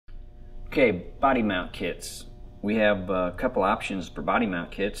Okay, body mount kits. We have a couple options for body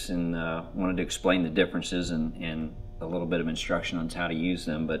mount kits, and wanted to explain the differences and a little bit of instruction on how to use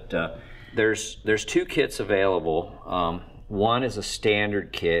them. But there's two kits available. One is a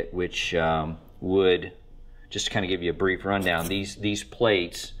standard kit, which would, just to kind of give you a brief rundown, these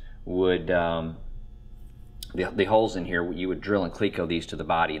plates would, the holes in here, you would drill and cleco these to the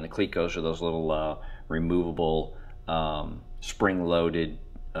body, and the clecos are those little removable spring-loaded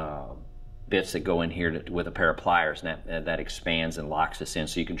bits that go in here with a pair of pliers, and that expands and locks this in,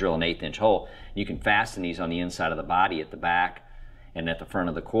 so you can drill an 1/8 inch hole. You can fasten these on the inside of the body at the back and at the front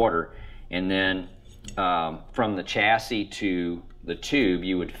of the quarter, and then from the chassis to the tube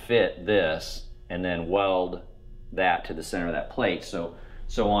you would fit this and then weld that to the center of that plate. So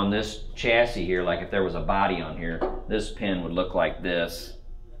on this chassis here, like if there was a body on here, this pin would look like this,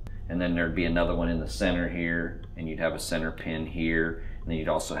 and then there'd be another one in the center here, and you'd have a center pin here, and then you'd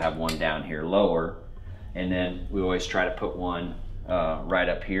also have one down here lower, and then we always try to put one right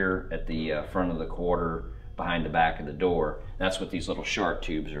up here at the front of the quarter behind the back of the door. That's what these little shark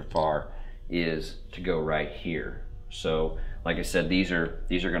tubes are for, is to go right here. So like I said, these are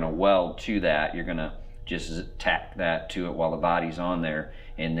going to weld to that. You're going to just tack that to it while the body's on there,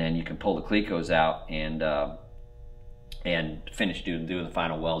 and then you can pull the clecos out and finish doing the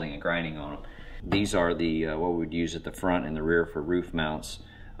final welding and grinding on them. These are the what we would use at the front and the rear for roof mounts.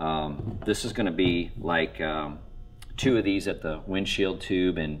 This is going to be like 2 of these at the windshield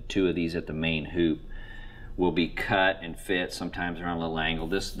tube and 2 of these at the main hoop. Will be cut and fit sometimes around a little angle.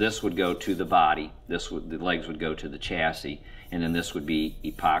 This would go to the body. The legs would go to the chassis, and then this would be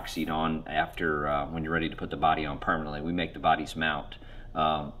epoxied on after when you're ready to put the body on permanently. We make the bodies mount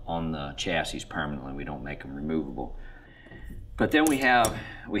on the chassis permanently. We don't make them removable. But then we have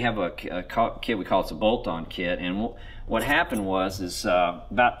a kit, we call it a bolt-on kit, and what happened was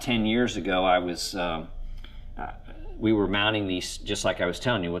about 10 years ago we were mounting these just like I was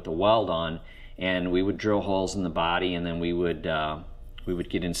telling you with the weld on, and we would drill holes in the body, and then we would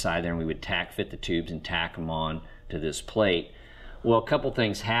get inside there and we would tack fit the tubes and tack them on to this plate. Well, a couple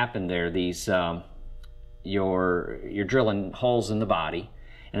things happened there. These you're drilling holes in the body,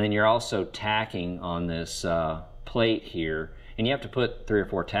 and then you're also tacking on this plate here, and you have to put 3 or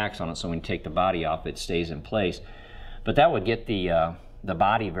 4 tacks on it so when you take the body off it stays in place. But that would get the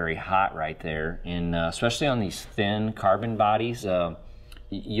body very hot right there, and especially on these thin carbon bodies,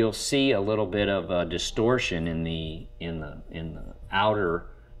 you'll see a little bit of distortion in the outer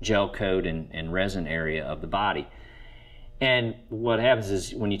gel coat and resin area of the body. And what happens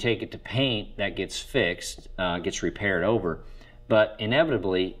is when you take it to paint, that gets fixed, gets repaired over, but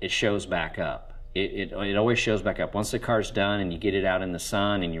inevitably it shows back up. It always shows back up. Once the car's done and you get it out in the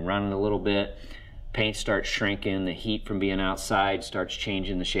sun and you run it a little bit, paint starts shrinking, the heat from being outside starts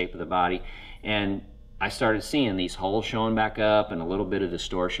changing the shape of the body, and I started seeing these holes showing back up and a little bit of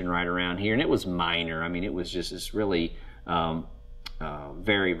distortion right around here, and it was minor. I mean, it was just this really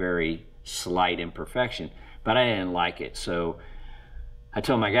very, very slight imperfection, but I didn't like it. So I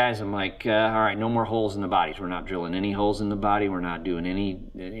told my guys, I'm like, all right, no more holes in the bodies. We're not drilling any holes in the body. We're not doing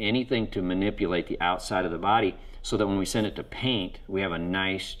anything to manipulate the outside of the body, so that when we send it to paint, we have a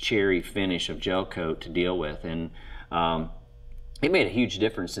nice cherry finish of gel coat to deal with. And it made a huge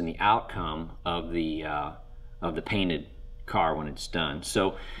difference in the outcome of the painted car when it's done.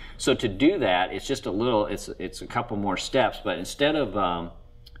 So to do that, it's just a little, it's a couple more steps. But instead of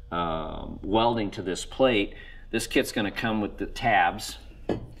welding to this plate, this kit's going to come with the tabs,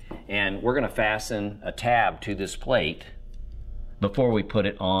 and we're going to fasten a tab to this plate before we put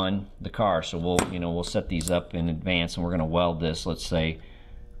it on the car. So we'll set these up in advance, and we're going to weld this, let's say,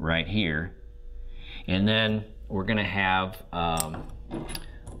 right here, and then we're going to have a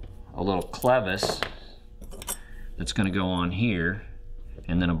little clevis that's going to go on here,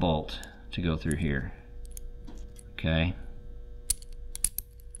 and then a bolt to go through here. Okay.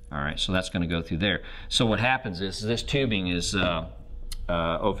 All right, so that's going to go through there. So what happens is this tubing is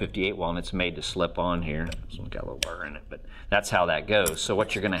 058 well, and it's made to slip on here. This one's got a little burr in it, but that's how that goes. So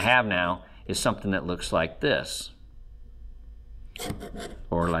what you're going to have now is something that looks like this,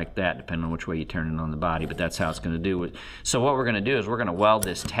 or like that, depending on which way you turn it on the body, but that's how it's going to do it. So what we're going to do is we're going to weld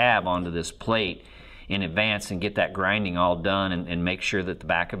this tab onto this plate in advance and get that grinding all done, and make sure that the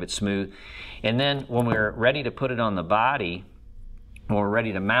back of it's smooth. And then when we're ready to put it on the body, when we're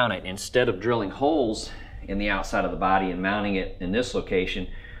ready to mount it, instead of drilling holes in the outside of the body and mounting it in this location,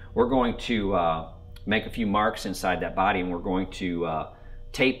 we're going to make a few marks inside that body, and we're going to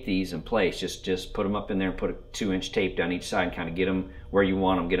tape these in place. Just put them up in there and put a 2-inch tape down each side and kind of get them where you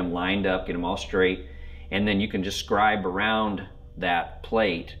want them, get them lined up, get them all straight, and then you can just scribe around that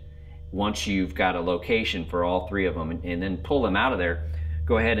plate once you've got a location for all three of them, and then pull them out of there,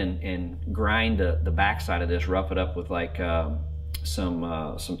 go ahead and grind the back side of this, rough it up with like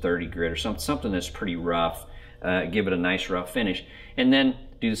some 30 grit or something that's pretty rough, give it a nice rough finish, and then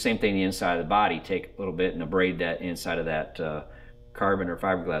do the same thing the inside of the body. Take a little bit and abrade that inside of that carbon or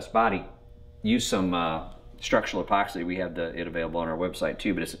fiberglass body. Use some structural epoxy. We have it available on our website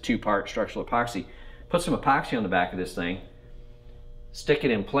too, but it's a 2-part structural epoxy. Put some epoxy on the back of this thing, stick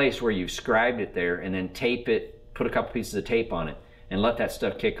it in place where you've scribed it there, and then tape it, put a couple pieces of tape on it, and let that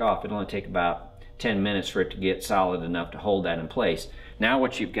stuff kick off. It'll only take about 10 minutes for it to get solid enough to hold that in place. Now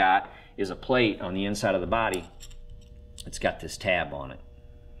what you've got is a plate on the inside of the body. It's got this tab on it,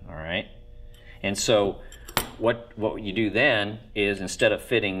 all right? And so what you do then is, instead of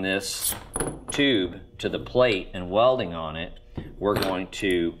fitting this tube to the plate and welding on it, we're going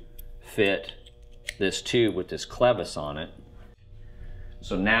to fit this tube with this clevis on it.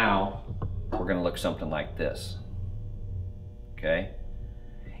 So now we're going to look something like this, okay?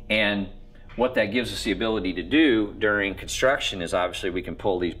 And what that gives us the ability to do during construction is, obviously, we can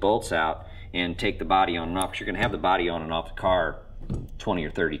pull these bolts out and take the body on and off, because you're going to have the body on and off the car 20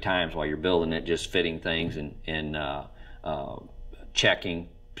 or 30 times while you're building it, just fitting things and checking,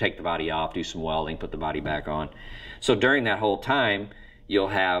 take the body off, do some welding, put the body back on. So during that whole time, you'll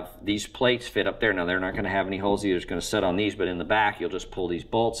have these plates fit up there. Now, they're not going to have any holes either. It's going to set on these, but in the back, you'll just pull these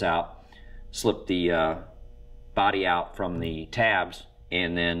bolts out, slip the body out from the tabs,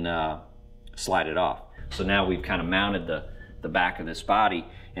 and then slide it off. So now we've kind of mounted the back of this body,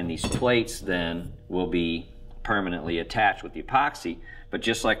 and these plates then will be permanently attached with the epoxy. But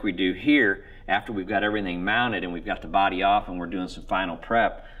just like we do here, after we've got everything mounted and we've got the body off and we're doing some final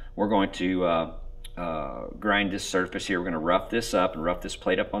prep, we're going to grind this surface here. We're going to rough this up and rough this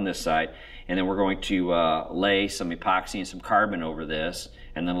plate up on this side, and then we're going to lay some epoxy and some carbon over this,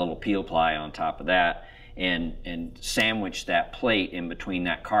 and then a little peel ply on top of that, and sandwich that plate in between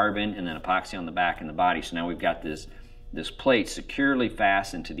that carbon and then epoxy on the back and the body. So now we've got this plate securely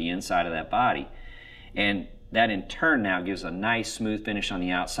fastened to the inside of that body, and that in turn now gives a nice smooth finish on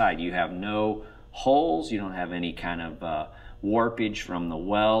the outside. You have no holes, you don't have any kind of warpage from the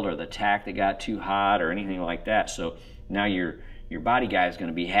weld or the tack that got too hot or anything like that. So now your body guy is going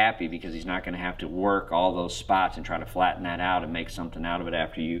to be happy, because he's not going to have to work all those spots and try to flatten that out and make something out of it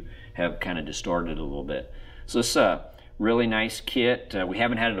after you have kind of distorted it a little bit. So this is a really nice kit. We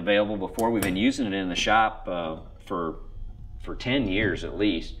haven't had it available before. We've been using it in the shop for 10 years at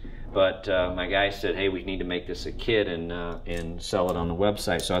least. But my guy said, hey, we need to make this a kit and sell it on the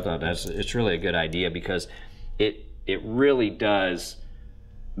website. So I thought it's really a good idea, because it really does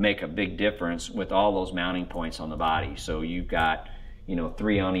make a big difference with all those mounting points on the body. So you've got,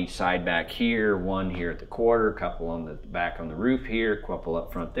 3 on each side back here, 1 here at the quarter, a couple on the back on the roof here, a couple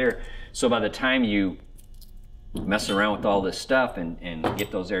up front there. So by the time you mess around with all this stuff and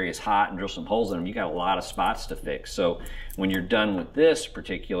get those areas hot and drill some holes in them, you got a lot of spots to fix. So when you're done with this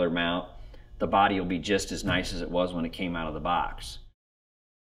particular mount, the body will be just as nice as it was when it came out of the box.